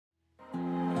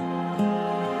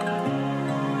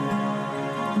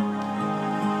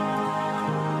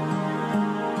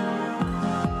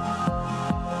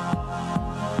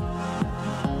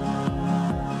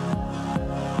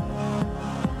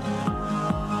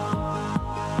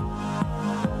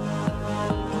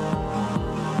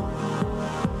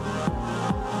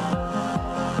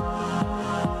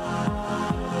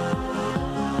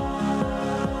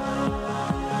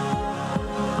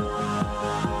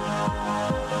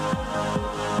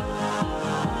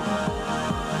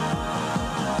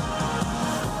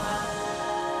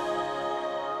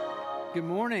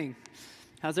morning.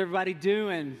 How's everybody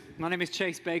doing? My name is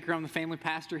Chase Baker. I'm the family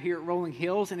pastor here at Rolling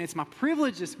Hills, and it's my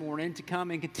privilege this morning to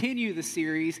come and continue the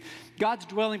series, God's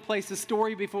Dwelling Place, the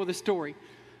story before the story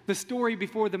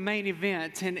before the main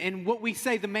event. And what we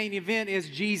say the main event is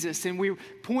Jesus, and we're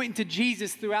pointing to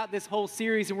Jesus throughout this whole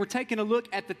series, and we're taking a look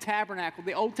at the tabernacle,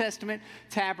 the Old Testament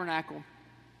tabernacle.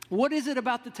 What is it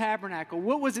about the tabernacle?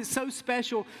 What was it so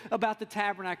special about the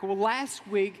tabernacle? Well, last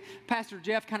week, Pastor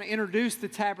Jeff kind of introduced the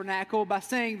tabernacle by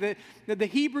saying that the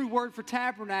Hebrew word for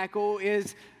tabernacle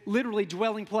is literally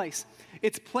dwelling place.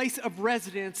 It's place of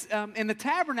residence. And the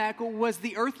tabernacle was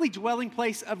the earthly dwelling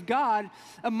place of God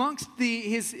amongst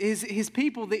his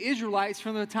people, the Israelites,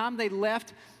 from the time they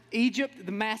left Egypt,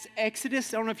 the mass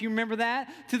exodus, I don't know if you remember that,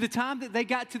 to the time that they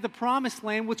got to the promised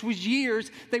land, which was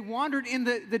years. They wandered in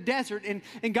the desert,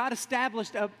 and God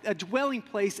established a dwelling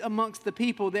place amongst the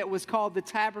people that was called the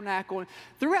tabernacle. And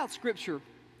throughout Scripture,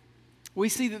 we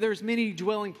see that there's many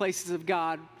dwelling places of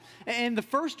God. And the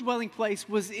first dwelling place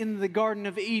was in the Garden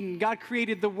of Eden. God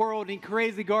created the world, and He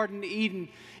created the Garden of Eden.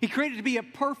 He created it to be a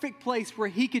perfect place where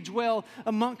He could dwell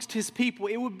amongst His people.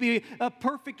 It would be a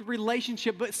perfect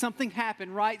relationship, but something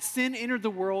happened, right? Sin entered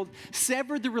the world,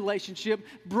 severed the relationship,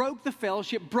 broke the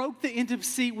fellowship, broke the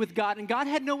intimacy with God, and God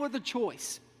had no other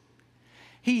choice.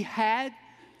 He had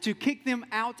to kick them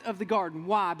out of the garden.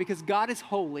 Why? Because God is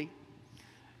holy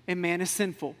and man is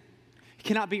sinful.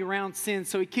 Cannot be around sin,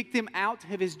 so He kicked them out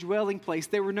of His dwelling place.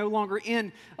 They were no longer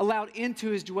allowed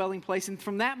into His dwelling place. And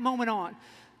from that moment on,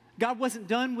 God wasn't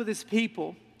done with His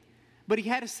people, but He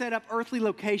had to set up earthly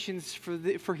locations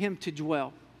for Him to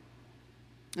dwell.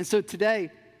 And so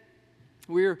today,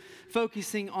 we're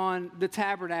focusing on the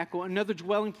tabernacle, another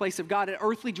dwelling place of God, an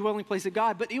earthly dwelling place of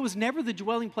God, but it was never the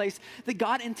dwelling place that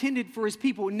God intended for His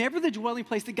people, never the dwelling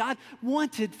place that God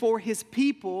wanted for His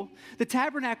people. The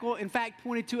tabernacle, in fact,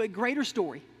 pointed to a greater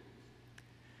story.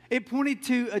 It pointed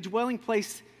to a dwelling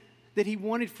place that He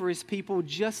wanted for His people,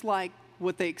 just like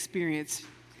what they experienced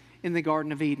in the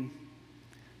Garden of Eden.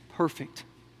 Perfect.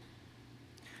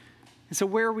 And so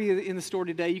where are we in the story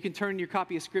today? You can turn your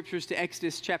copy of Scriptures to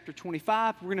Exodus chapter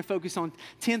 25. We're going to focus on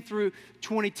 10 through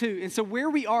 22. And so where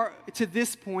we are to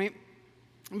this point,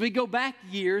 we go back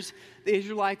years, the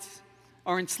Israelites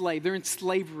are enslaved. They're in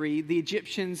slavery. The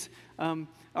Egyptians got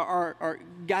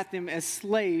them as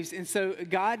slaves. And so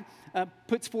God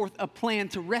puts forth a plan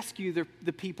to rescue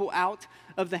the people out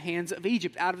of the hands of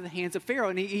Egypt, out of the hands of Pharaoh.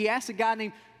 And he asked a guy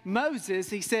named Moses,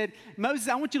 he said, Moses,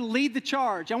 I want you to lead the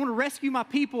charge. I want to rescue my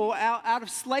people out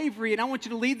of slavery, and I want you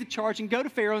to lead the charge and go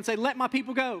to Pharaoh and say, let my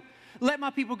people go. Let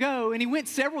my people go. And he went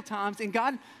several times, and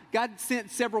God sent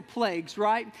several plagues,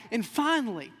 right? And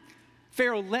finally,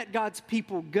 Pharaoh let God's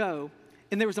people go,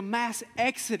 and there was a mass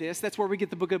exodus. That's where we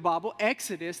get the book of the Bible,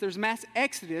 Exodus. There's a mass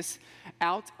exodus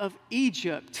out of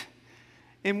Egypt.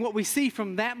 And what we see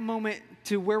from that moment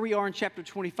to where we are in chapter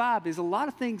 25 is a lot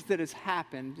of things that has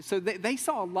happened. So they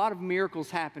saw a lot of miracles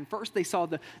happen. First, they saw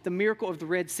the miracle of the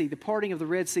Red Sea, the parting of the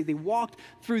Red Sea. They walked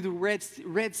through the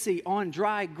Red Sea on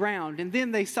dry ground. And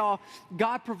then they saw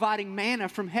God providing manna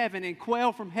from heaven and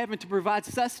quail from heaven to provide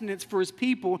sustenance for His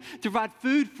people, to provide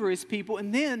food for His people.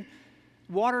 And then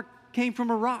water came from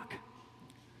a rock.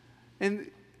 And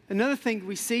another thing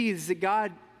we see is that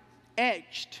God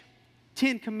etched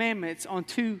 10 commandments on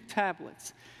 2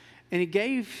 tablets. And He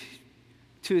gave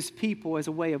to His people as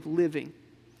a way of living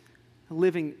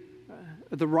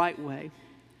the right way.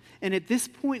 And at this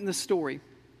point in the story,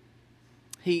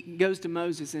 He goes to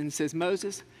Moses and says,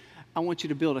 Moses, I want you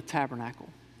to build a tabernacle.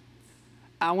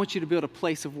 I want you to build a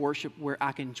place of worship where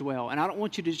I can dwell. And I don't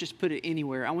want you to just put it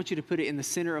anywhere. I want you to put it in the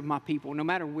center of my people. No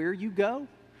matter where you go,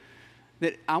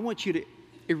 that I want you to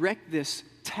erect this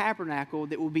tabernacle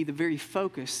that will be the very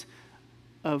focus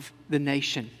of the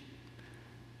nation.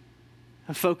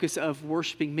 A focus of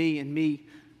worshiping me and me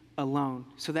alone.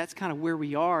 So that's kind of where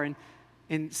we are.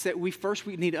 And so we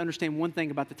need to understand one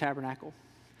thing about the tabernacle.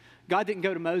 God didn't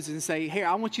go to Moses and say, hey,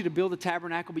 I want you to build a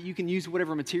tabernacle, but you can use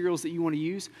whatever materials that you want to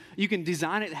use. You can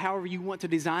design it however you want to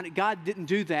design it. God didn't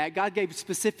do that. God gave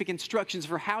specific instructions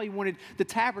for how He wanted the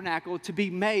tabernacle to be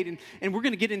made. And we're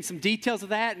going to get in some details of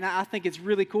that. And I think it's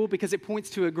really cool because it points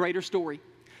to a greater story.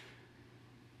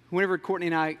 Whenever Courtney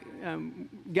and I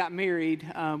got married,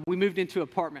 we moved into an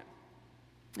apartment.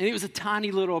 And it was a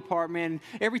tiny little apartment.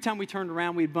 Every time we turned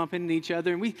around, we'd bump into each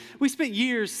other. And we spent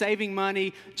years saving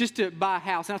money just to buy a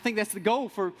house. And I think that's the goal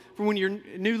for when you're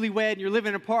newlywed and you're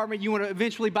living in an apartment, you want to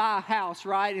eventually buy a house,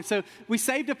 right? And so we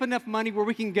saved up enough money where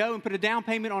we can go and put a down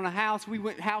payment on a house. We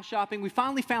went house shopping. We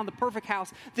finally found the perfect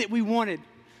house that we wanted.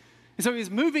 And so it was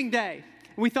moving day.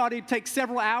 We thought it'd take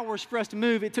several hours for us to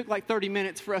move. It took like 30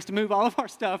 minutes for us to move all of our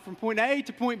stuff from point A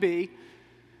to point B.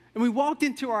 And we walked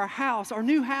into our house, our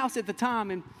new house at the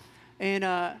time,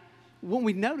 and when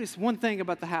we noticed one thing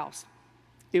about the house,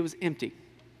 it was empty.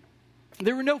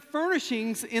 There were no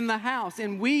furnishings in the house,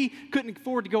 and we couldn't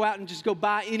afford to go out and just go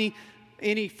buy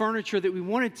any furniture that we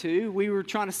wanted to. We were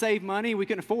trying to save money. We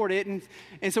couldn't afford it.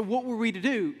 And so what were we to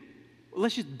do? Well,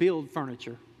 let's just build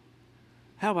furniture.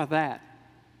 How about that?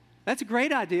 That's a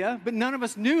great idea, but none of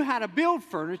us knew how to build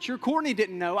furniture. Courtney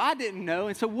didn't know. I didn't know.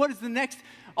 And so what is the next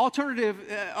alternative?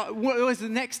 What was the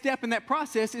next step in that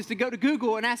process is to go to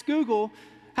Google and ask Google,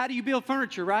 how do you build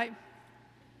furniture, right?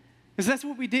 Because that's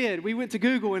what we did. We went to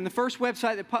Google, and the first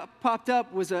website that popped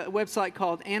up was a website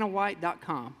called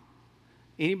AnnaWhite.com.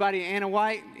 Anybody Anna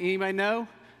White? Anybody know?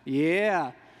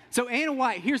 Yeah. So Anna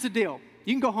White, here's the deal.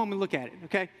 You can go home and look at it,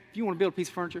 okay? If you want to build a piece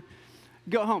of furniture,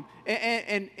 go home.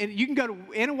 And you can go to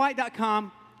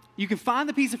AnnaWhite.com. You can find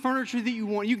the piece of furniture that you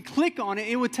want. You can click on it.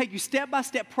 It will take you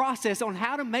step-by-step process on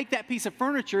how to make that piece of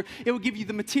furniture. It will give you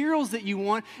the materials that you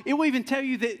want. It will even tell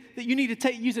you that you need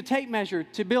to use a tape measure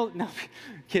to build. No,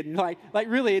 kidding. Like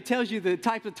really, it tells you the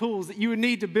type of tools that you would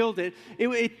need to build it.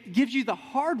 It gives you the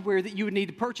hardware that you would need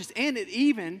to purchase, and it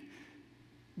even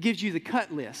gives you the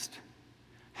cut list.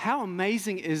 How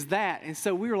amazing is that? And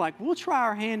so we were like, we'll try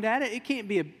our hand at it. It can't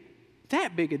be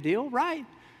that big a deal, right?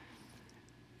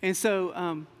 And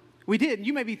so we did.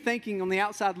 You may be thinking on the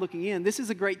outside looking in, this is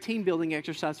a great team building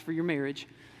exercise for your marriage.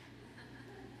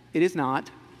 It is not.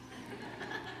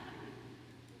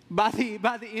 By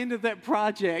the end of that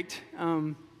project,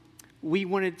 we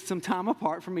wanted some time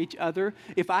apart from each other.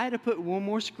 If I had to put one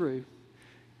more screw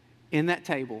in that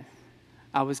table,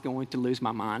 I was going to lose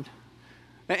my mind.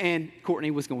 And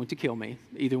Courtney was going to kill me,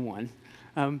 either one.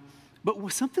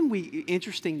 But something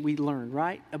interesting we learned,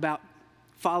 right, about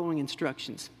following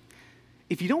instructions.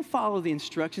 If you don't follow the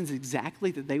instructions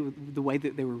exactly the way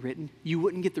that they were written, you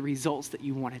wouldn't get the results that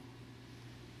you wanted.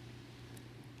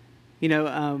 You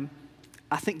know,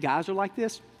 I think guys are like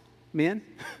this, men.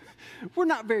 We're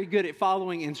not very good at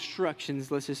following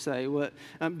instructions, let's just say,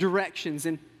 directions.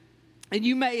 And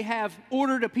you may have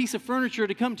ordered a piece of furniture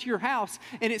to come to your house,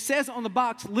 and it says on the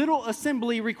box, little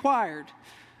assembly required.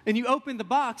 And you open the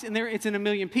box, and it's in a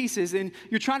million pieces, and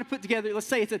you're trying to put together, let's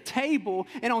say it's a table,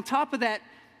 and on top of that,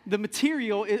 the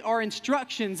material are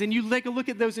instructions, and you take a look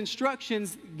at those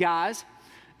instructions, guys,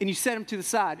 and you set them to the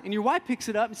side. And your wife picks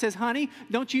it up and says, honey,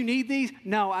 don't you need these?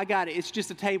 No, I got it. It's just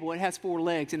a table. It has 4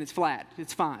 legs, and it's flat.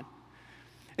 It's fine.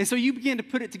 And so you begin to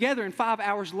put it together, and 5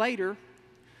 hours later,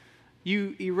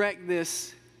 you erect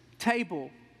this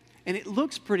table, and it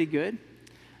looks pretty good.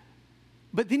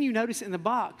 But then you notice in the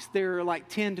box, there are like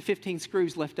 10 to 15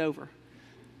 screws left over.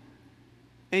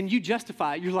 And you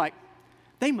justify it. You're like,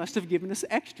 they must have given us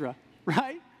extra,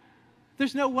 right?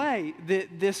 There's no way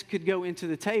that this could go into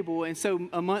the table. And so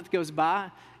a month goes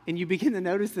by, and you begin to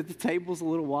notice that the table's a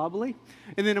little wobbly.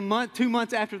 And then a month, 2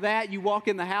 months after that, you walk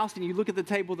in the house, and you look at the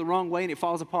table the wrong way, and it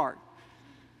falls apart.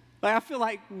 Like, I feel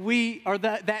like we are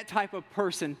that type of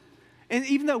person. And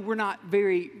even though we're not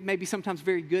maybe sometimes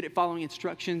very good at following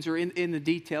instructions or in the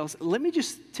details, let me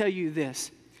just tell you this,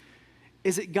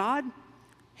 is that God,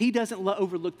 He doesn't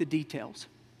overlook the details.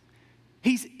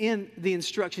 He's in the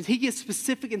instructions. He gives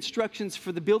specific instructions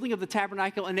for the building of the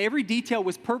tabernacle, and every detail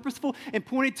was purposeful and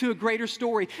pointed to a greater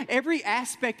story. Every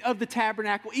aspect of the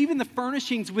tabernacle, even the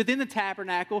furnishings within the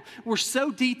tabernacle, were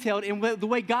so detailed in the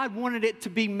way God wanted it to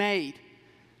be made.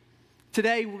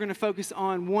 Today, we're going to focus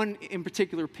on one in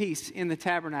particular piece in the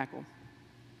tabernacle,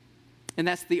 and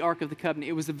that's the Ark of the Covenant.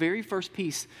 It was the very first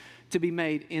piece to be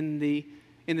made in the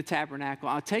tabernacle.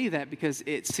 I'll tell you that because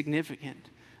it's significant,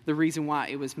 the reason why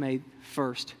it was made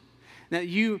first. Now,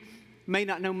 you may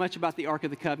not know much about the Ark of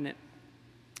the Covenant.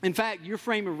 In fact, your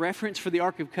frame of reference for the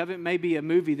Ark of the Covenant may be a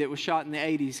movie that was shot in the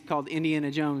 80s called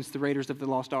Indiana Jones, The Raiders of the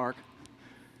Lost Ark.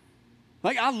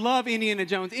 Like, I love Indiana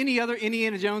Jones. Any other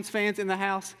Indiana Jones fans in the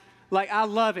house? Like, I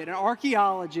love it. An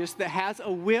archaeologist that has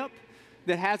a whip,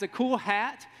 that has a cool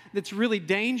hat, that's really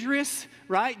dangerous,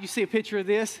 right? You see a picture of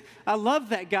this. I love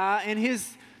that guy, and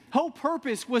his whole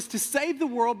purpose was to save the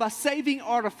world by saving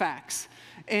artifacts.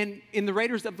 And in the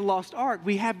Raiders of the Lost Ark,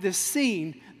 we have this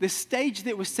scene, this stage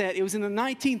that was set. It was in the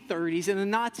 1930s, and the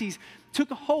Nazis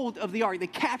took a hold of the Ark. They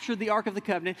captured the Ark of the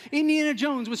Covenant. Indiana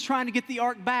Jones was trying to get the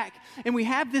Ark back. And we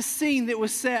have this scene that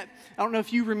was set. I don't know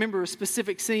if you remember a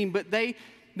specific scene, but the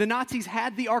Nazis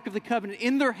had the Ark of the Covenant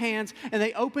in their hands, and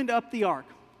they opened up the Ark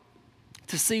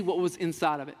to see what was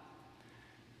inside of it.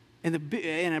 And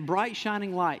a bright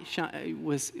shining light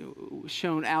was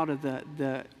shown out of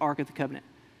the Ark of the Covenant.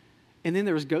 And then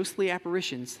there was ghostly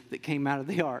apparitions that came out of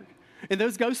the Ark. And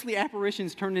those ghostly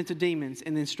apparitions turned into demons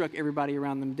and then struck everybody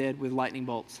around them dead with lightning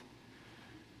bolts.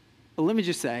 Well, let me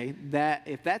just say that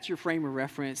if that's your frame of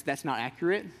reference, that's not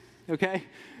accurate, okay?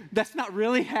 That's not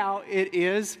really how it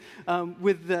is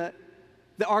with the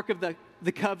Ark of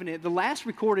the Covenant. The last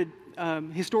recorded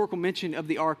historical mention of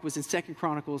the Ark was in 2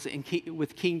 Chronicles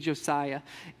with King Josiah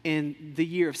in the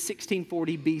year of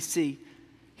 1640 BC.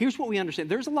 Here's what we understand.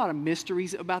 There's a lot of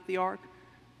mysteries about the Ark,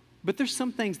 but there's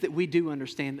some things that we do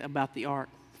understand about the Ark.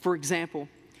 For example,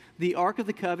 the Ark of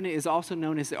the Covenant is also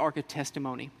known as the Ark of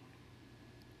Testimony.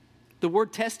 The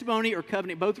word testimony or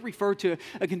covenant both refer to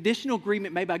a conditional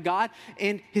agreement made by God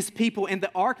and his people. And the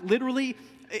ark literally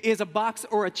is a box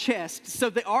or a chest.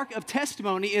 So the Ark of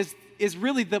Testimony is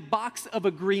really the box of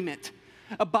agreement.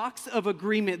 A box of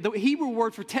agreement. The Hebrew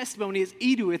word for testimony is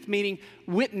eduth, meaning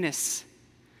witness.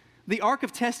 The Ark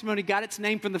of Testimony got its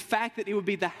name from the fact that it would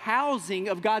be the housing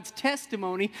of God's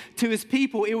testimony to his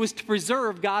people. It was to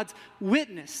preserve God's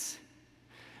witness.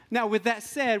 Now, with that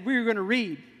said, we're going to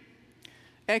read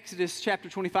Exodus chapter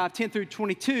 25, 10 through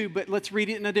 22, but let's read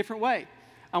it in a different way.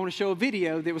 I want to show a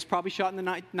video that was probably shot in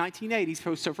the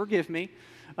 1980s, so forgive me,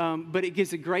 but it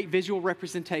gives a great visual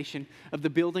representation of the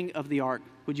building of the ark.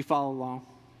 Would you follow along?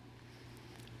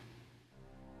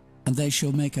 And they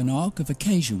shall make an ark of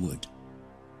acacia wood.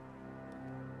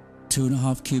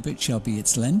 2.5 cubits shall be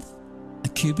its length,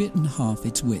 1.5 cubits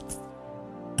its width,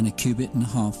 and 1.5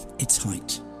 cubits its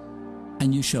height.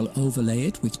 And you shall overlay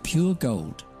it with pure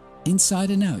gold. Inside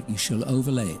and out you shall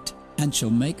overlay it, and shall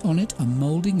make on it a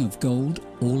moulding of gold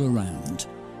all around.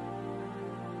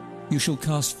 You shall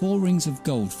cast 4 rings of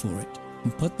gold for it,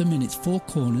 and put them in its 4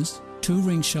 corners. 2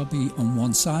 rings shall be on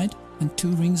one side, and 2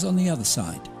 rings on the other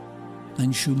side. And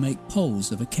you shall make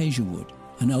poles of acacia wood,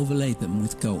 and overlay them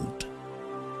with gold.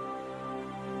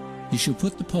 You shall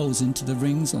put the poles into the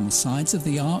rings on the sides of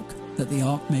the ark, that the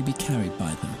ark may be carried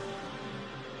by them.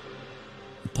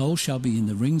 The poles shall be in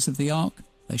the rings of the ark,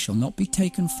 they shall not be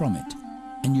taken from it,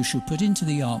 and you shall put into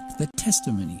the ark the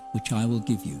testimony which I will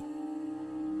give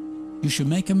you. You shall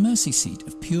make a mercy seat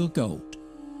of pure gold.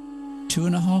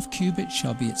 2.5 cubits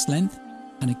shall be its length,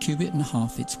 and 1.5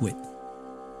 cubits its width.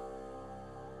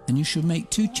 And you shall make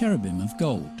 2 cherubim of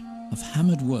gold, of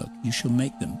hammered work you shall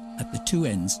make them at the 2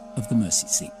 ends of the mercy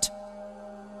seat.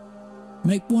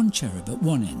 Make 1 cherub at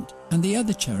one end, and the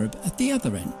other cherub at the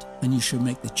other end, and you shall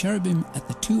make the cherubim at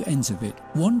the 2 ends of it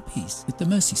one piece with the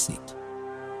mercy seat.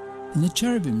 And the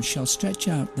cherubim shall stretch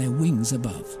out their wings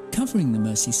above, covering the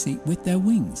mercy seat with their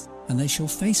wings, and they shall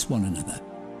face one another.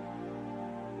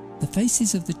 The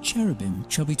faces of the cherubim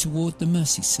shall be toward the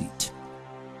mercy seat.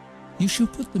 You shall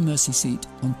put the mercy seat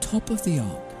on top of the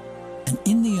ark, and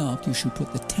in the ark you shall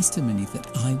put the testimony that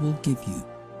I will give you.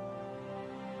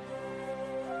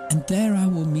 And there I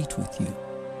will meet with you,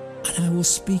 and I will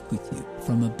speak with you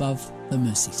from above the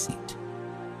mercy seat,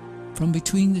 from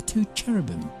between the 2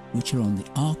 cherubim which are on the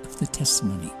ark of the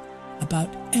testimony, about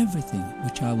everything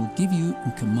which I will give you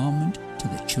in commandment to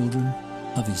the children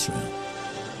of Israel.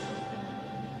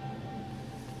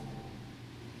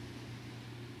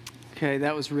 Okay,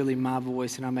 that was really my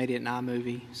voice, and I made it an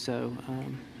iMovie, so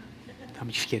I'm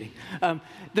just kidding.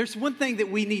 There's one thing that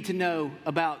we need to know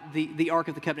about the Ark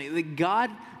of the Covenant.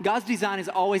 That God's design is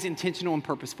always intentional and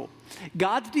purposeful.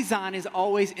 God's design is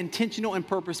always intentional and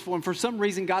purposeful. And for some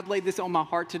reason, God laid this on my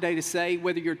heart today to say,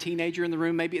 whether you're a teenager in the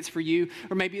room, maybe it's for you,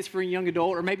 or maybe it's for a young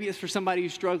adult, or maybe it's for somebody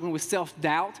who's struggling with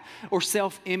self-doubt or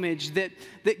self-image,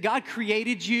 that God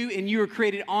created you and you were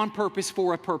created on purpose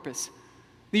for a purpose.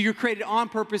 That you're created on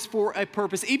purpose for a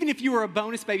purpose. Even if you were a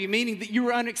bonus baby, meaning that you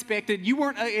were unexpected, you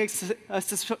weren't a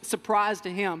surprise to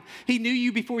him. He knew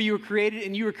you before you were created,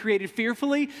 and you were created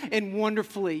fearfully and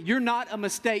wonderfully. You're not a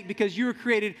mistake because you were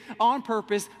created on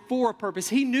purpose for a purpose.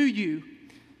 He knew you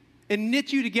and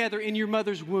knit you together in your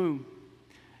mother's womb.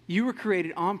 You were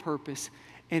created on purpose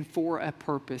and for a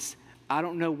purpose. I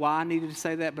don't know why I needed to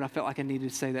say that, but I felt like I needed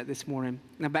to say that this morning.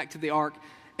 Now back to the ark.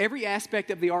 Every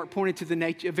aspect of the ark pointed to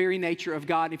the very nature of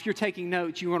God. If you're taking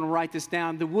notes, you want to write this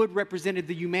down. The wood represented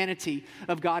the humanity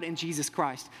of God in Jesus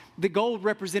Christ. The gold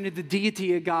represented the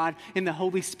deity of God in the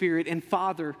Holy Spirit and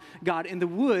Father God. And the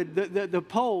wood, the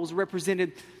poles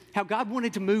represented how God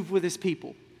wanted to move with his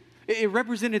people. It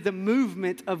represented the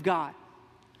movement of God.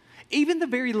 Even the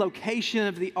very location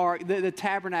of the ark, the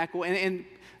tabernacle, and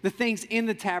the things in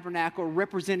the tabernacle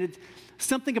represented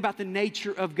something about the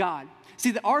nature of God. See,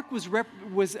 the ark was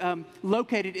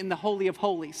located in the Holy of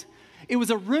Holies. It was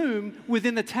a room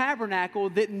within the tabernacle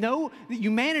that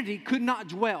humanity could not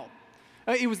dwell.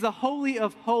 It was the Holy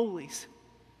of Holies.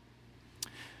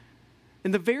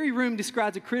 And the very room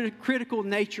describes a critical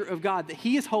nature of God, that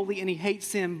he is holy and he hates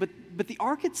sin. But the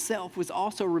ark itself was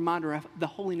also a reminder of the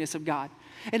holiness of God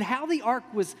and how the ark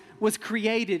was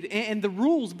created, and the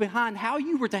rules behind how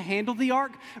you were to handle the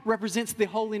ark represents the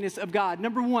holiness of God.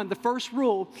 Number one, the first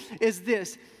rule is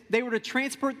this: they were to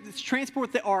transport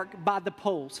the ark by the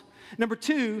poles. Number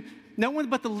two, no one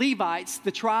but the Levites,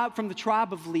 from the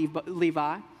tribe of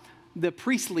Levi, the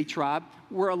priestly tribe,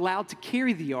 were allowed to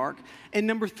carry the ark. And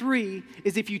number three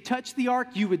is if you touched the ark,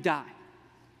 you would die.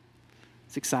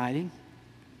 It's exciting.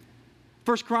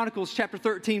 1 Chronicles chapter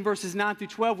 13, verses 9 through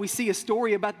 12, we see a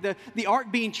story about the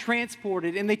ark being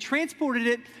transported, and they transported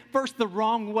it first the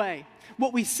wrong way.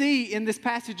 What we see in this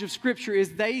passage of Scripture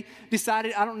is they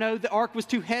decided, the ark was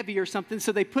too heavy or something,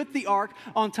 so they put the ark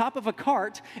on top of a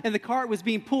cart, and the cart was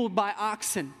being pulled by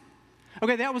oxen.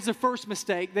 Okay, that was the first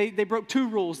mistake. They broke two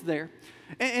rules there.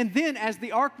 And then as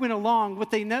the ark went along,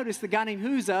 what they noticed, the guy named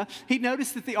Uzzah, he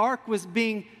noticed that the ark was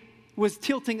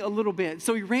tilting a little bit.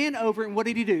 So he ran over, and what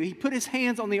did he do? He put his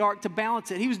hands on the ark to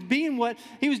balance it. He was doing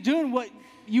what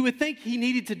you would think he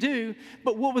needed to do,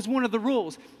 but what was one of the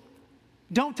rules?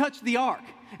 Don't touch the ark.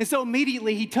 And so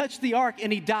immediately he touched the ark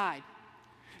and he died.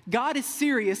 God is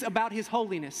serious about his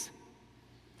holiness.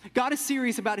 God is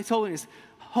serious about his holiness.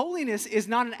 Holiness is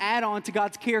not an add-on to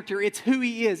God's character. It's who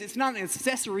he is. It's not an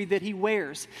accessory that he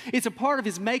wears. It's a part of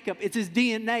his makeup. It's his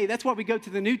DNA. That's why we go to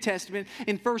the New Testament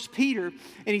in 1 Peter,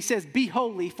 and he says, "Be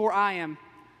holy, for I am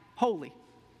holy."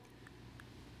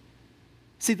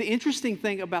 See, the interesting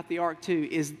thing about the ark, too,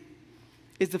 is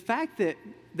the fact that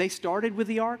they started with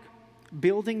the ark,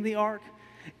 building the ark,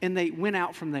 and they went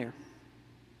out from there.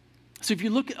 So if you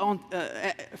look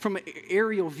from an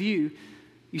aerial view,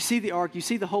 you see the ark, you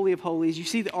see the Holy of Holies, you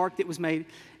see the ark that was made,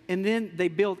 and then they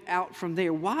build out from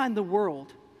there. Why in the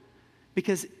world?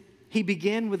 Because he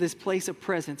began with this place of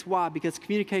presence. Why? Because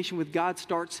communication with God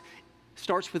starts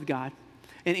with God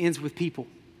and ends with people.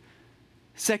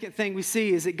 Second thing we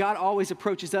see is that God always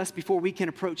approaches us before we can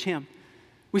approach him.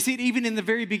 We see it even in the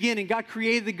very beginning. God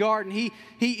created the garden.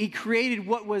 He created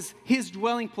what was his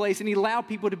dwelling place, and he allowed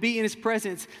people to be in his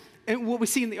presence. And what we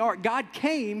see in the ark, God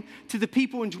came to the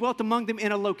people and dwelt among them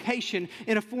in a location,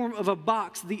 in a form of a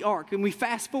box, the ark. And we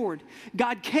fast forward.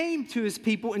 God came to his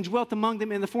people and dwelt among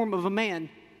them in the form of a man,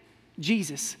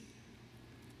 Jesus.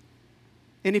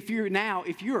 And if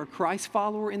you're a Christ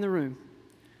follower in the room,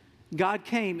 God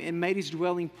came and made his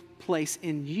dwelling place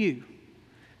in you,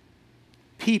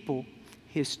 people,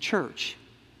 his church,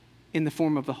 in the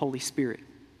form of the Holy Spirit.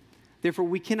 Therefore,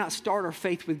 we cannot start our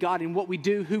faith with God in what we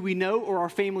do, who we know, or our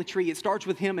family tree. It starts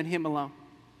with him and him alone.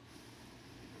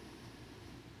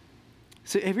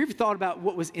 So have you ever thought about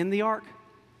what was in the ark?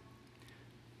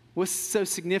 What's so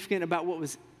significant about what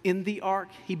was in the ark?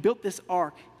 He built this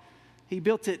ark. He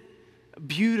built it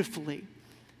beautifully.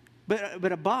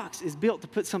 But a box is built to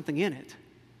put something in it.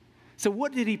 So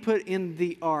what did he put in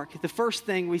the ark? The first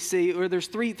thing we see, or there's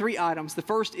three items. The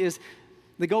first is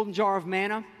the golden jar of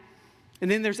manna. And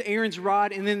then there's Aaron's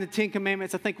rod, and then the Ten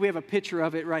Commandments. I think we have a picture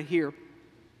of it right here.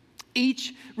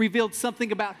 Each revealed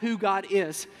something about who God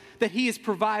is, that he is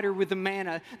provider with the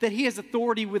manna, that he has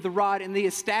authority with the rod, and he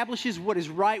establishes what is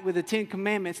right with the Ten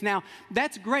Commandments. Now,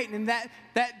 that's great, and that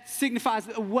signifies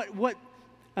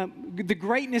the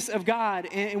greatness of God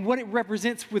and what it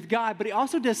represents with God, but it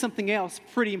also does something else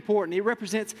pretty important. It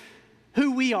represents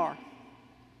who we are.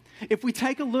 If we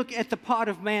take a look at the pot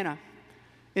of manna,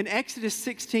 in Exodus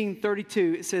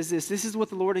 16:32, it says this is what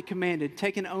the Lord had commanded: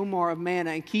 take an omer of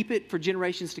manna and keep it for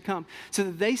generations to come, so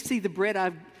that they see the bread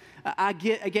I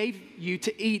gave you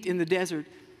to eat in the desert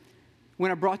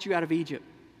when I brought you out of Egypt.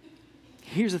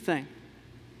 Here's the thing.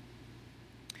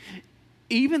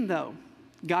 Even though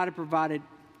God had provided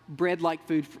bread-like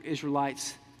food for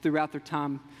Israelites throughout their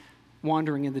time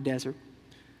wandering in the desert,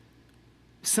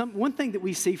 one thing that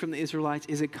we see from the Israelites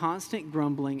is a constant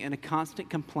grumbling and a constant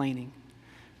complaining.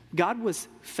 God was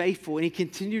faithful, and he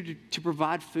continued to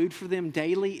provide food for them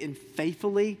daily and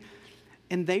faithfully,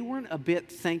 and they weren't a bit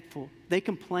thankful. They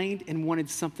complained and wanted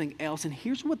something else. And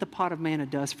here's what the pot of manna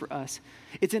does for us.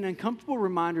 It's an uncomfortable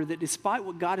reminder that despite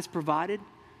what God has provided,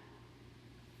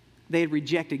 they had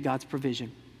rejected God's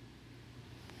provision.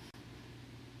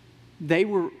 They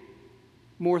were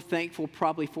more thankful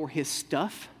probably for his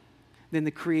stuff than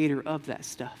the creator of that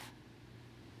stuff.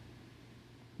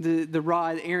 The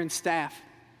rod, Aaron's staff,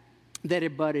 that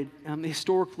had budded.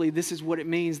 Historically, this is what it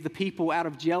means. The people, out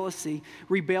of jealousy,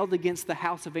 rebelled against the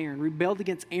house of Aaron, rebelled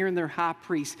against Aaron, their high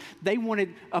priest. They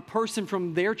wanted a person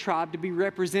from their tribe to be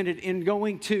represented in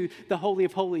going to the Holy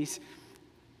of Holies.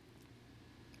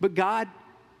 But God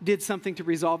did something to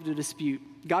resolve the dispute.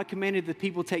 God commanded the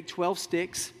people take 12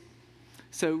 sticks,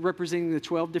 so representing the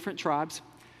 12 different tribes.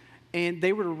 And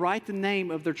they were to write the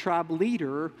name of their tribe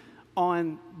leader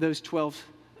on those 12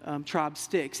 tribe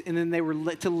sticks. And then they were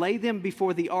to lay them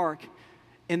before the ark.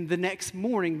 And the next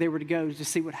morning, they were to go to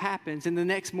see what happens. And the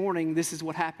next morning, this is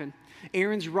what happened.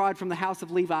 Aaron's rod from the house of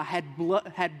Levi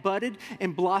had budded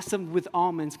and blossomed with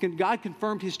almonds. God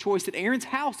confirmed his choice that Aaron's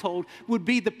household would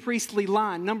be the priestly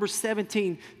line. Numbers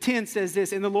 17:10 says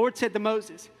this, and the Lord said to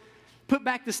Moses, put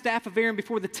back the staff of Aaron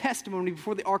before the testimony,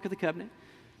 before the ark of the covenant,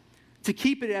 to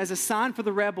keep it as a sign for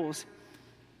the rebels,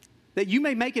 that you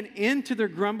may make an end to their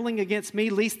grumbling against me,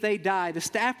 lest they die. The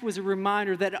staff was a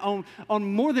reminder that on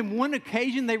more than one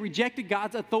occasion, they rejected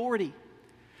God's authority.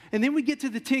 And then we get to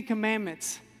the 10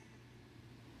 Commandments.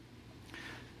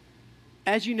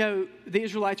 As you know, the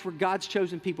Israelites were God's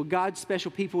chosen people, God's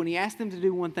special people, and he asked them to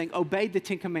do one thing, obey the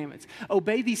 10 Commandments.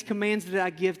 Obey these commands that I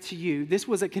give to you. This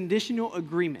was a conditional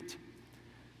agreement.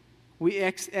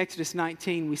 Exodus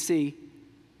 19, we see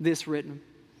this written.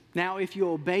 Now, if you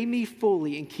obey me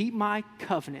fully and keep my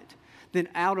covenant, then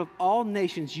out of all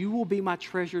nations you will be my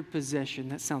treasured possession.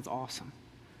 That sounds awesome.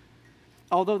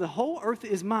 Although the whole earth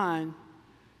is mine,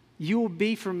 you will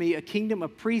be for me a kingdom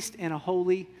of priests and a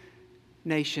holy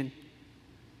nation.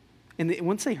 And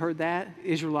once they heard that,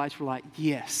 Israelites were like,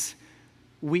 yes,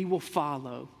 we will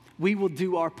follow. We will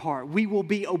do our part. We will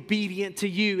be obedient to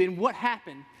you. And what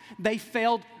happened? They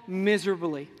failed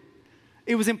miserably.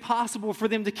 It was impossible for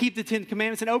them to keep the 10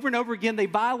 Commandments. And over again, they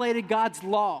violated God's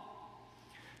law.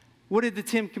 What did the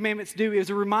 10 Commandments do? It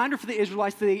was a reminder for the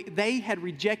Israelites that they had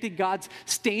rejected God's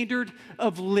standard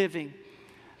of living.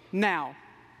 Now,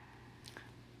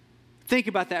 think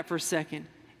about that for a second.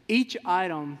 Each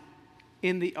item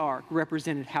in the ark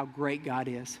represented how great God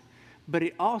is, but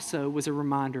it also was a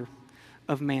reminder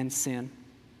of man's sin.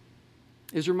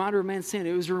 It was a reminder of man's sin.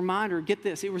 It was a reminder, get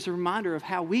this, it was a reminder of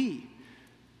how we,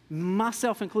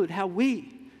 myself included, how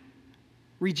we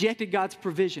rejected God's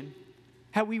provision,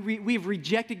 how we have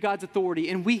rejected God's authority,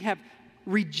 and we have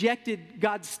rejected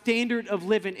God's standard of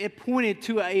living. It pointed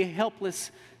to a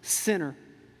helpless sinner.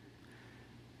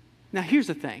 Now, here's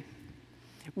the thing.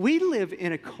 We live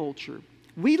in a culture,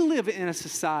 we live in a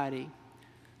society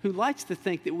who likes to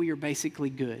think that we are basically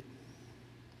good.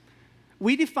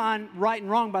 We define right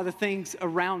and wrong by the things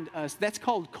around us. That's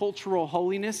called cultural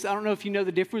holiness. I don't know if you know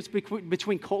the difference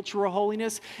between cultural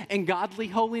holiness and godly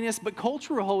holiness, but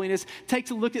cultural holiness takes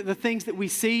a look at the things that we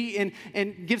see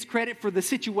and gives credit for the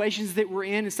situations that we're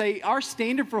in and say our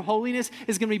standard for holiness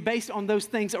is going to be based on those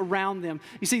things around them.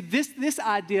 You see, this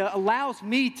idea allows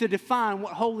me to define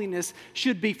what holiness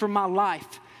should be for my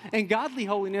life. And godly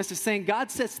holiness is saying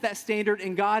God sets that standard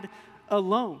and God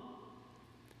alone.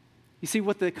 You see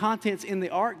what the contents in the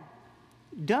ark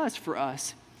does for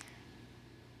us?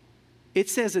 It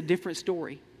says a different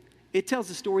story. It tells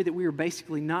a story that we are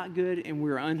basically not good and we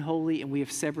are unholy and we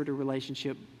have severed a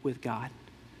relationship with God.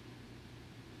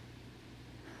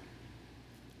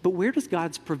 But where does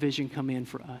God's provision come in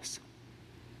for us?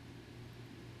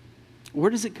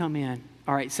 Where does it come in?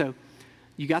 All right, so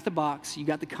you got the box, you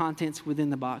got the contents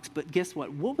within the box, but guess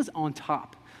what? What was on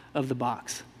top of the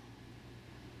box?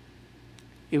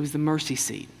 It was the mercy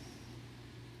seat.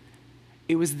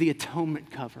 It was the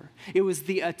atonement cover. It was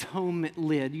the atonement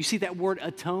lid. You see that word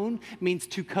atone means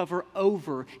to cover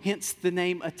over, hence the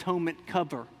name atonement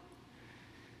cover.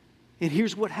 And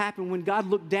here's what happened. When God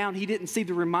looked down, he didn't see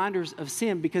the reminders of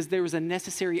sin because there was a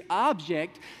necessary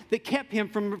object that kept him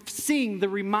from seeing the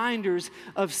reminders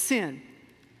of sin.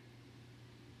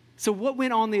 So what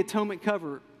went on the atonement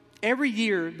cover? Every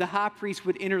year, the high priest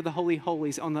would enter the Holy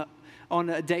Holies on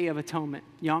a day of atonement,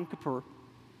 Yom Kippur.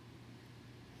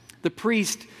 The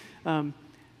priest, I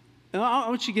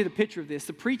want you to get a picture of this.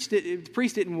 The priest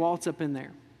didn't waltz up in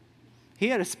there. He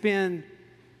had to spend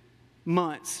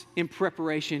months in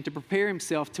preparation to prepare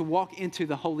himself to walk into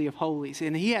the Holy of Holies.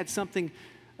 And he had something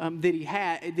that he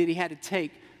had to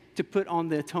take to put on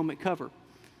the atonement cover.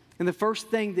 And the first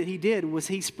thing that he did was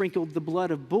he sprinkled the blood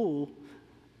of bull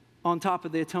on top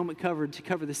of the atonement cover to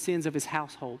cover the sins of his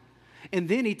household. And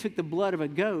then he took the blood of a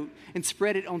goat and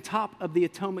spread it on top of the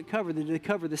atonement cover to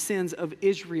cover the sins of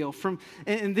Israel.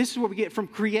 And this is what we get from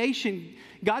creation.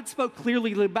 God spoke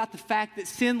clearly about the fact that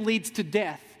sin leads to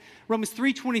death. Romans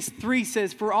 3:23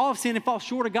 says, for all have sinned and fall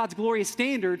short of God's glorious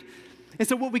standard. And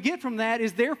so what we get from that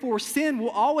is, therefore, sin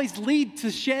will always lead to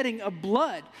shedding of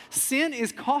blood. Sin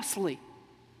is costly.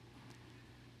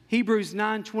 Hebrews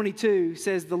 9:22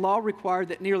 says the law required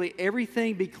that nearly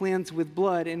everything be cleansed with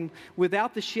blood, and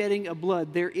without the shedding of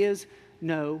blood, there is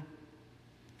no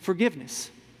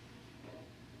forgiveness.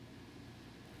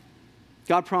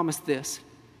 God promised this.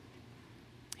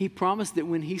 He promised that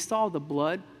when he saw the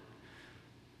blood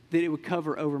that it would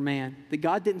cover over man. That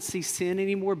God didn't see sin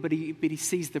anymore, but he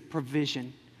sees the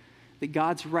provision. That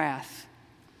God's wrath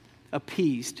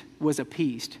was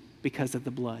appeased because of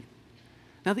the blood.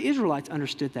 Now the Israelites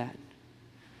understood that.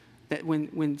 That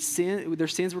when their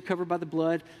sins were covered by the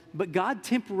blood, but God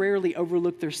temporarily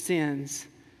overlooked their sins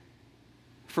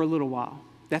for a little while.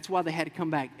 That's why they had to come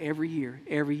back every year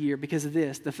because of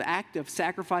this. The act of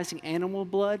sacrificing animal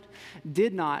blood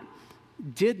did not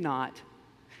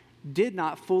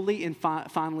fully and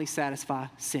finally satisfy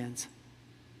sins.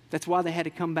 That's why they had to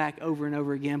come back over and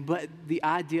over again. But the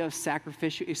idea of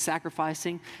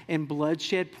sacrificing and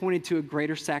bloodshed pointed to a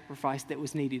greater sacrifice that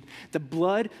was needed. The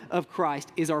blood of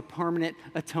Christ is our permanent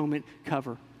atonement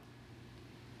cover.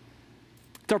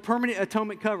 It's our permanent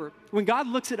atonement cover. When God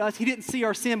looks at us, he didn't see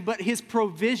our sin, but his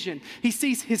provision. He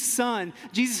sees his son.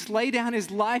 Jesus laid down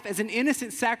his life as an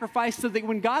innocent sacrifice so that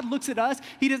when God looks at us,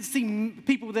 he doesn't see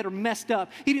people that are messed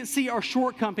up. He didn't see our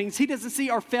shortcomings. He doesn't see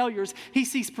our failures. He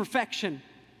sees perfection.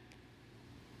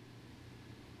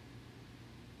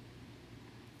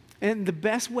 And the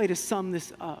best way to sum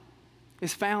this up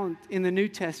is found in the New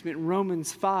Testament,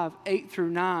 Romans 5, 8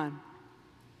 through 9.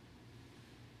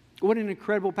 What an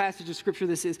incredible passage of Scripture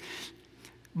this is.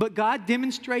 But God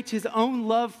demonstrates his own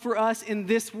love for us in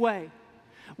this way.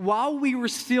 While we were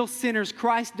still sinners,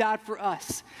 Christ died for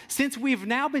us. Since we have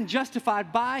now been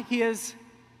justified by his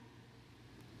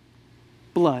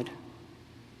blood,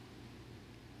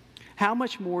 how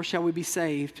much more shall we be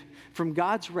saved from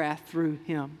God's wrath through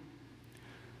him?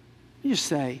 You just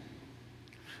say,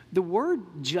 the word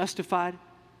justified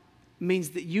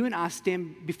means that you and I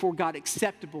stand before God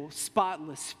acceptable,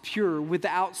 spotless, pure,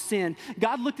 without sin.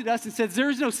 God looked at us and says,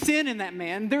 there is no sin in that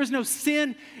man. There is no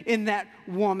sin in that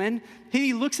woman.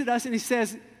 He looks at us and he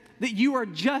says that you are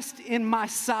just in my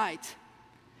sight.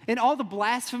 And all the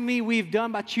blasphemy we've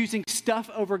done by choosing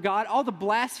stuff over God, all the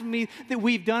blasphemy that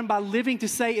we've done by living to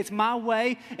say it's my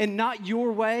way and not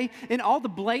your way, and all the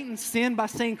blatant sin by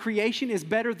saying creation is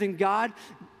better than God,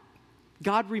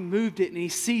 God removed it and he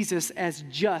sees us as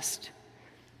just.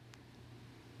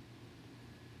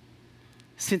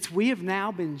 Since we have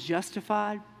now been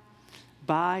justified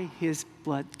by his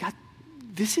blood. God,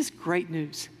 this is great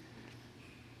news.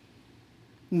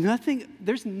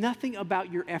 There's nothing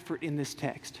about your effort in this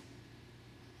text.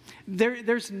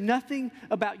 There's nothing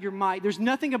about your might. There's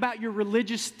nothing about your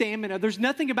religious stamina. There's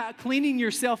nothing about cleaning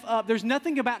yourself up. There's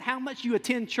nothing about how much you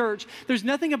attend church. There's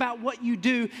nothing about what you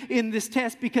do in this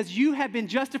test because you have been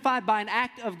justified by an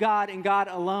act of God and God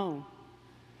alone.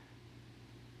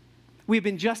 We've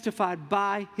been justified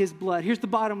by his blood. Here's the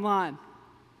bottom line.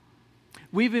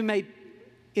 We've been made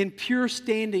in pure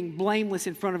standing, blameless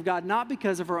in front of God, not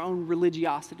because of our own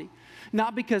religiosity,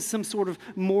 not because some sort of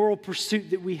moral pursuit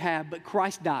that we have, but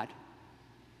Christ died.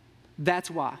 That's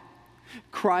why.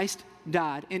 Christ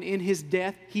died, and in his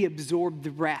death, he absorbed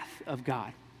the wrath of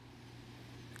God.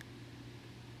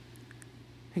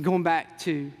 And going back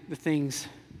to the things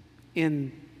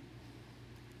in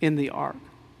the ark,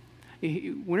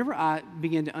 whenever I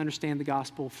began to understand the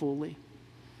gospel fully,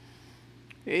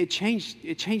 it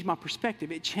changed my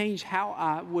perspective. It changed how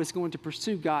I was going to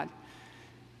pursue God.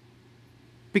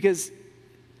 Because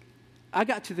I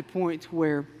got to the point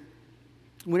where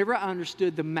whenever I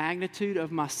understood the magnitude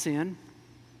of my sin,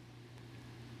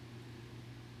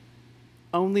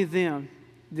 only then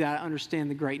did I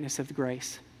understand the greatness of the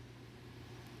grace.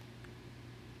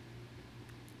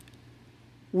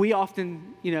 We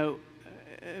often,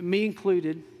 me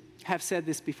included, have said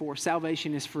this before,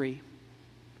 salvation is free.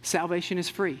 Salvation is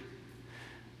free.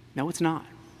 No, it's not.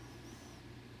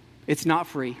 It's not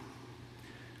free.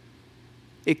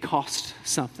 It costs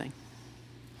something.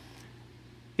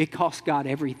 It cost God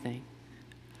everything.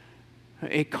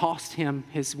 It cost him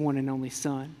his one and only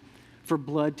son for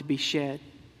blood to be shed,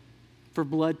 for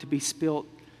blood to be spilt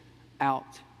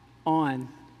out on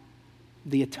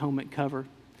the atonement cover.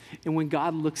 And when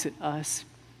God looks at us,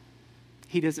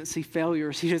 he doesn't see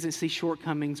failures. He doesn't see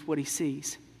shortcomings. What he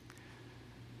sees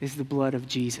is the blood of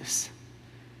Jesus.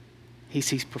 He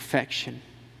sees perfection.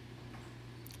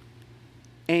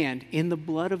 And in the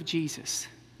blood of Jesus,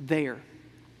 there,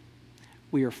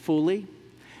 we are fully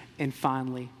and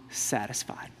finally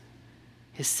satisfied.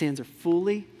 His sins are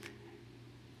fully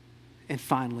and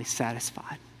finally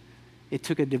satisfied. It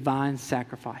took a divine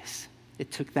sacrifice.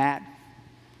 It took that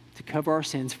to cover our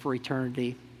sins for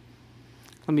eternity.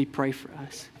 Let me pray for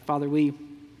us. Father, we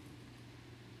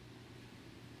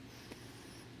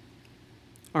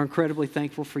are incredibly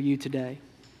thankful for you today.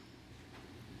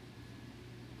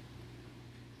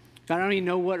 God, I don't even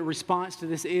know what a response to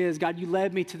this is. God, you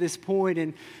led me to this point,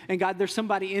 and God, there's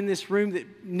somebody in this room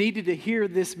that needed to hear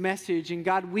this message. And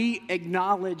God, we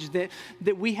acknowledge that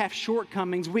we have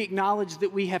shortcomings. We acknowledge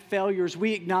that we have failures.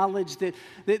 We acknowledge that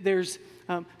there's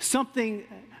something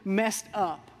messed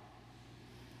up.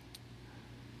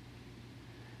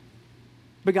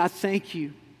 But God, thank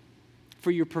you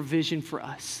for your provision for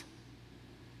us.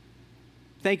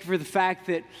 Thank you for the fact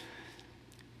that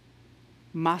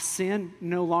my sin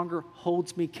no longer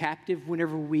holds me captive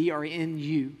whenever we are in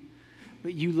you,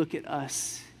 but you look at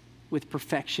us with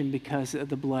perfection because of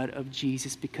the blood of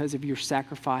Jesus, because of your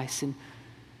sacrifice. And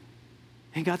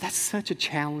God, that's such a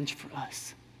challenge for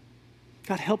us.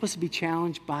 God, help us to be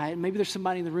challenged by it. Maybe there's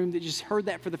somebody in the room that just heard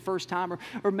that for the first time,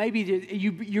 or maybe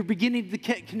you're beginning to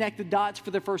connect the dots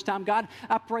for the first time. God,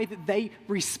 I pray that they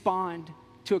respond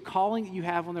to a calling that you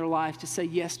have on their lives to say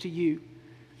yes to you.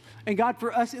 And God,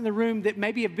 for us in the room that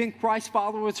maybe have been Christ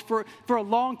followers for a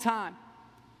long time,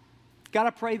 God,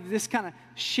 I pray that this kind of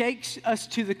shakes us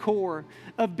to the core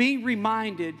of being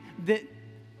reminded that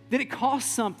it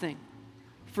costs something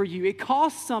for you. It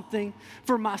costs something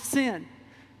for my sin.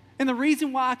 And the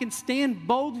reason why I can stand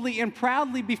boldly and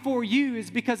proudly before you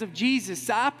is because of Jesus.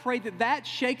 So I pray that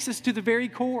shakes us to the very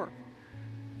core.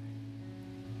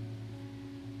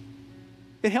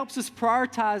 It helps us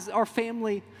prioritize our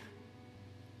family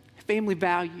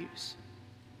values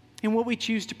and what we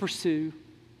choose to pursue.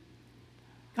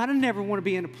 God, I never want to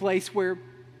be in a place where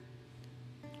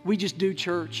we just do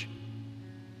church.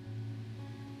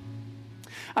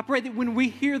 I pray that when we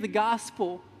hear the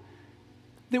gospel,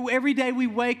 that every day we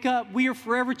wake up, we are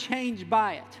forever changed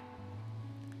by it.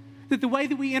 That the way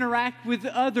that we interact with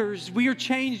others, we are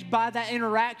changed by that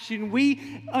interaction.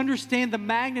 We understand the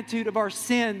magnitude of our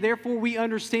sin, therefore we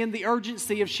understand the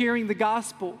urgency of sharing the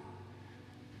gospel.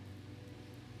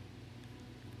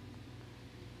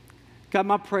 God,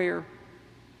 my prayer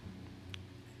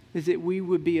is that we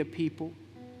would be a people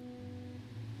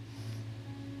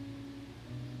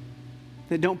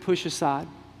that don't push aside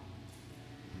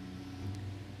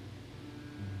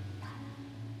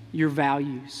your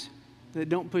values, that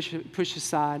don't push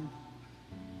aside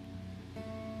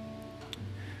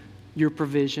your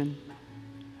provision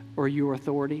or your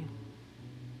authority.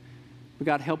 But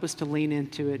God, help us to lean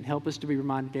into it and help us to be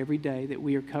reminded every day that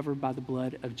we are covered by the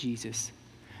blood of Jesus.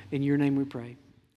 In your name we pray.